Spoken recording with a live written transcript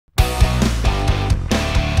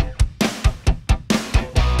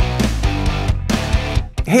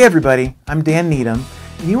Hey everybody, I'm Dan Needham,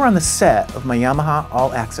 and you are on the set of my Yamaha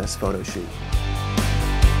All Access photo shoot.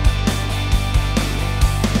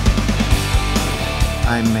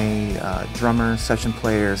 I'm a drummer, session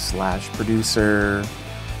player / producer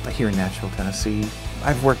here in Nashville, Tennessee.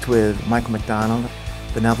 I've worked with Michael McDonald,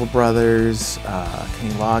 the Neville Brothers,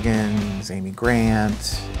 Kenny Loggins, Amy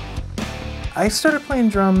Grant. I started playing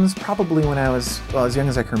drums probably when I was, well, as young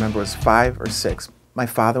as I can remember, was 5 or 6. My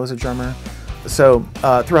father was a drummer. So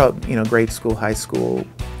throughout, grade school, high school,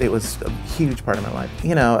 it was a huge part of my life.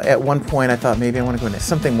 At one point I thought maybe I want to go into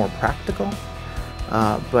something more practical,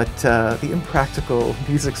 but the impractical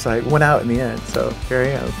music side won out in the end, so here I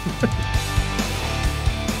am.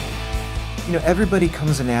 Everybody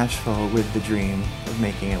comes to Nashville with the dream of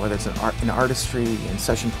making it, whether it's in artistry, in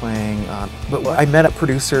session playing. But I met a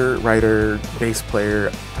producer, writer, bass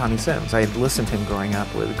player, Tommy Sims. I had listened to him growing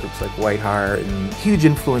up with groups like Whiteheart, and huge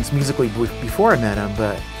influence musically before I met him,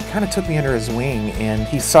 but he kind of took me under his wing, and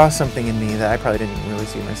he saw something in me that I probably didn't really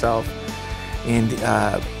see myself. And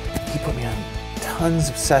he put me on tons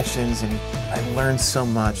of sessions, and I learned so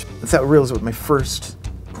much. That really was my first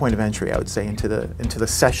point of entry, I would say, into the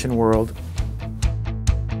session world.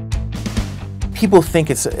 People think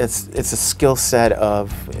it's a skill set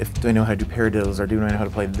of, do I know how to do paradiddles, or do I know how to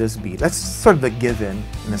play this beat? That's sort of the given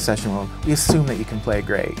in the session world. We assume that you can play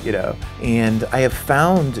great, And I have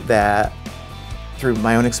found that through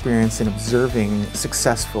my own experience in observing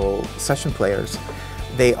successful session players,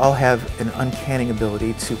 they all have an uncanny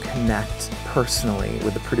ability to connect personally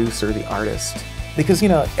with the producer, the artist. Because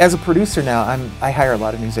as a producer now, I hire a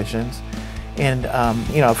lot of musicians. And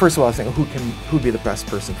first of all, I was thinking, who would be the best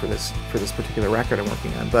person for this particular record I'm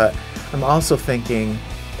working on? But I'm also thinking,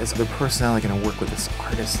 is the personality going to work with this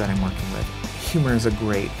artist that I'm working with? Humor is a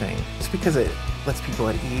great thing, just because it lets people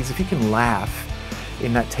at ease. If you can laugh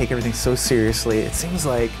and not take everything so seriously, it seems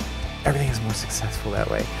like everything is more successful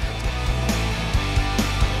that way.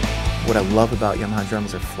 What I love about Yamaha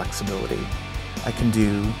drums are flexibility. I can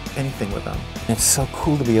do anything with them. And it's so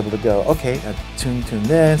cool to be able to go, okay, tune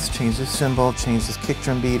this, change this cymbal, change this kick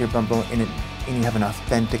drum beat or bumble, and you have an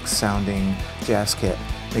authentic sounding jazz kit.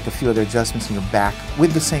 Make a few other adjustments in your back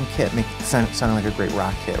with the same kit, make it sound like a great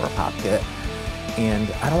rock kit or a pop kit. And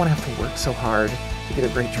I don't want to have to work so hard to get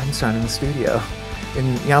a great drum sound in the studio.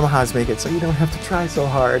 And Yamahas make it so you don't have to try so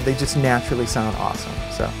hard. They just naturally sound awesome.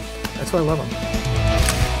 So that's why I love them.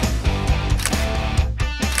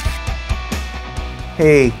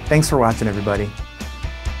 Hey, thanks for watching, everybody.